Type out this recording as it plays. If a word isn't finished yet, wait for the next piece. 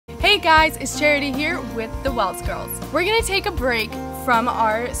Hey guys, it's Charity here with the Wells Girls. We're gonna take a break from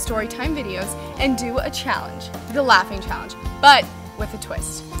our storytime videos and do a challenge, the laughing challenge, but with a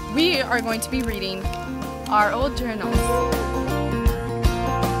twist. We are going to be reading our old journals.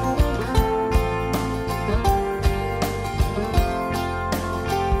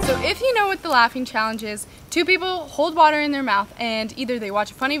 So if you know what the laughing challenge is, two people hold water in their mouth and either they watch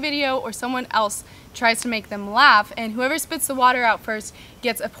a funny video or someone else tries to make them laugh, and whoever spits the water out first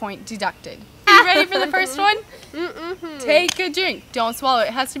gets a point deducted. Are you ready for the first one? Take a drink. Don't swallow it.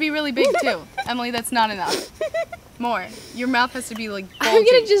 It has to be really big too. Emily, that's not enough. More. Your mouth has to be like bulging. I'm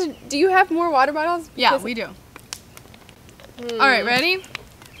gonna just, do you have more water bottles? Yeah, we do. Alright, ready?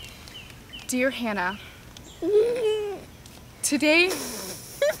 Dear Hannah, today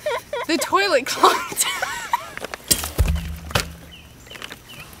the toilet clogged.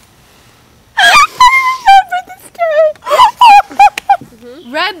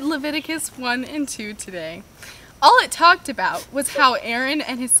 Read Leviticus 1 and 2 today. All it talked about was how Aaron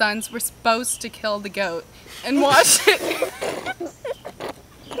and his sons were supposed to kill the goat and wash it.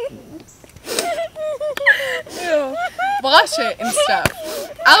 Ew. Wash it and stuff.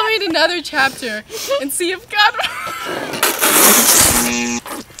 I'll read another chapter and see if God...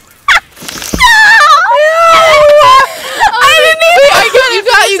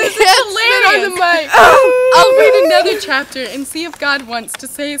 I'll read another chapter and see if God wants to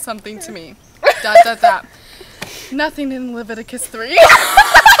say something to me. ... Nothing in Leviticus 3.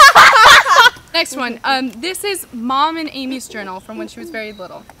 Next one. This is Mom and Amy's journal from when she was very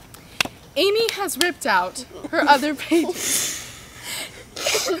little. Amy has ripped out her other pages.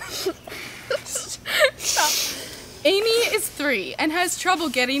 Stop. Amy is 3 and has trouble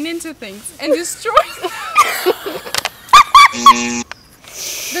getting into things and destroying them.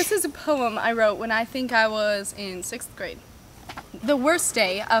 This is a poem I wrote when I think I was in 6th grade. The worst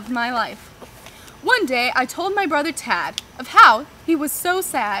day of my life. One day I told my brother Tad of how he was so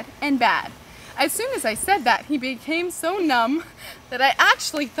sad and bad. As soon as I said that, he became so numb that I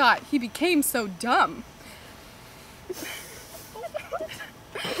actually thought he became so dumb.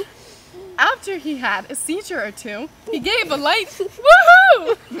 After he had a seizure or two, he gave a light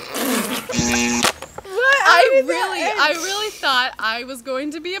woohoo! I really thought I was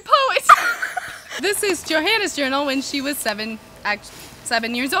going to be a poet. This is Johanna's journal when she was 7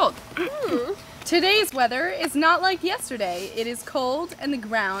 years old. Today's weather is not like yesterday. It is cold and the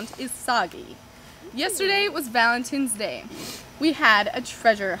ground is soggy. Yesterday was Valentine's Day. We had a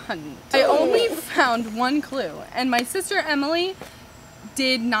treasure hunt. I only found one clue, and my sister Emily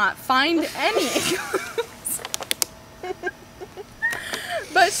did not find any clues.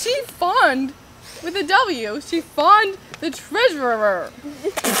 But she found, with a W, she found the treasurer.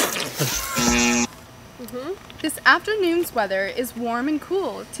 This afternoon's weather is warm and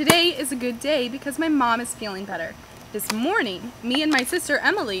cool. Today is a good day because my mom is feeling better. This morning, me and my sister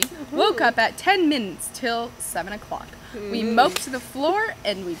Emily woke up at 10 minutes till 7 o'clock. We moped the floor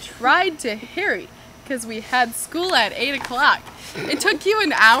and we tried to hurry because we had school at 8 o'clock. It took you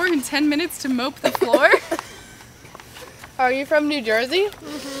an hour and 10 minutes to mope the floor? Are you from New Jersey?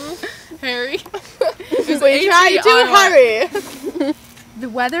 Harry. We tried to hurry. The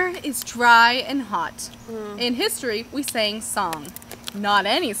weather is dry and hot. In history, we sang song. Not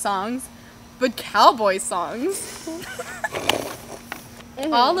any songs, but cowboy songs.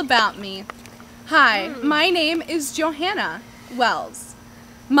 All about me. Hi, my name is Johanna Wells.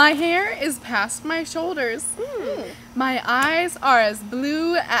 My hair is past my shoulders. My eyes are as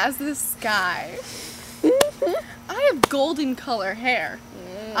blue as the sky. I have golden color hair.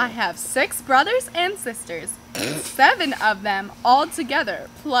 I have 6 brothers and sisters. 7 of them all together,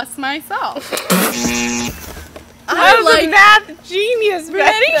 plus myself. I was a math genius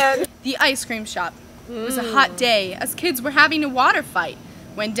back then. The ice cream shop. It was a hot day as kids were having a water fight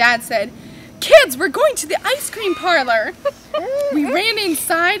when Dad said, "Kids, we're going to the ice cream parlor." We ran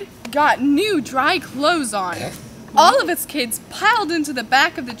inside, got new dry clothes on. All of us kids piled into the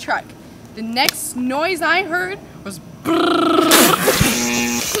back of the truck. The next noise I heard was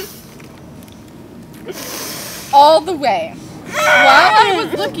all the way. While I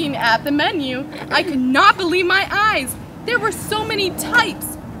was looking at the menu, I could not believe my eyes. There were so many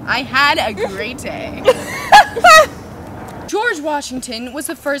types. I had a great day. George Washington was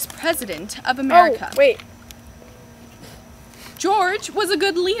the first president of America. Oh, wait. George was a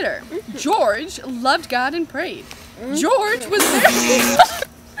good leader. George loved God and prayed. George was very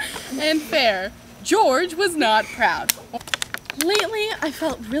and fair. George was not proud. Lately, I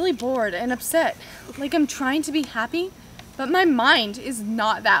felt really bored and upset. Like I'm trying to be happy, but my mind is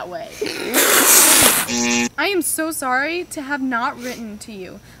not that way. I am so sorry to have not written to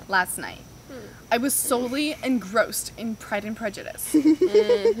you last night. I was solely engrossed in Pride and Prejudice.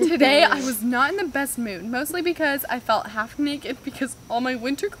 Today, I was not in the best mood, mostly because I felt half naked because all my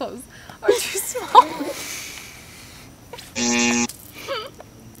winter clothes are too small.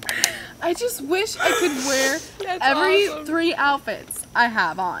 I just wish I could wear every awesome. 3 outfits I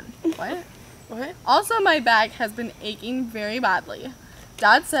have on. What? What? Also, my back has been aching very badly.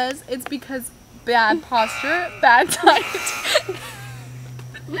 Dad says it's because bad posture, bad diet,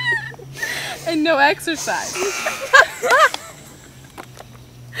 and no exercise.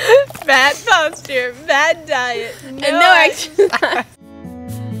 Bad posture, bad diet, and no exercise.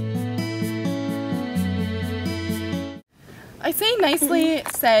 I say nicely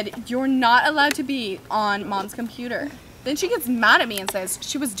said, you're not allowed to be on Mom's computer. Then she gets mad at me and says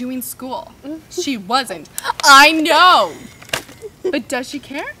she was doing school. She wasn't. I know! But does she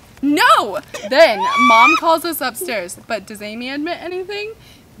care? No! Then Mom calls us upstairs. But does Amy admit anything?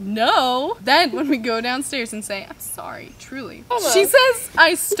 No. Then when we go downstairs and say, I'm sorry, truly. She says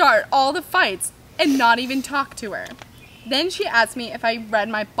I start all the fights and not even talk to her. Then she asked me if I read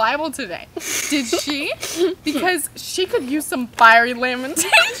my Bible today. Did she? Because she could use some fiery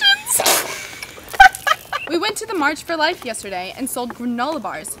lamentations. We went to the March for Life yesterday and sold granola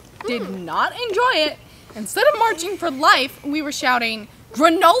bars. Did not enjoy it. Instead of marching for life, we were shouting,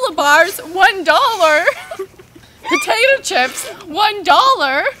 granola bars, $1. Potato chips, $1.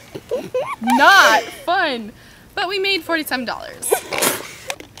 Not fun. But we made $47.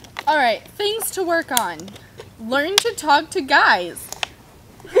 Alright, things to work on. Learn to talk to guys.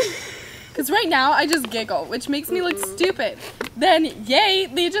 Because right now I just giggle, which makes me look stupid. Then, yay,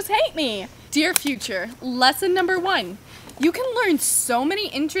 they just hate me. Dear future, lesson number 1. You can learn so many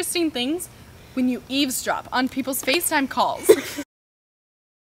interesting things when you eavesdrop on people's FaceTime calls.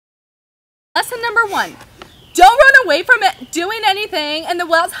 Lesson number 1. Don't run away from it doing anything in the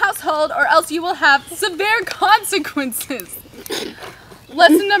Wells household or else you will have severe consequences.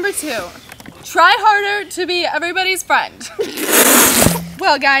 Lesson number 2. Try harder to be everybody's friend.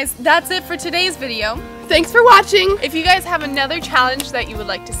 Well guys, that's it for today's video. Thanks for watching. If you guys have another challenge that you would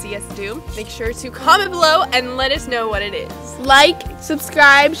like to see us do, make sure to comment below and let us know what it is. Like,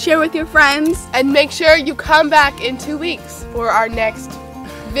 subscribe, share with your friends, and make sure you come back in 2 weeks for our next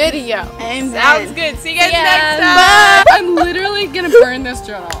video. Amen. Sounds good. See you guys next time. Bye. I'm literally gonna burn this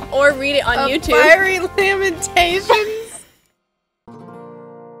journal. Or read it on YouTube. Fiery lamentation.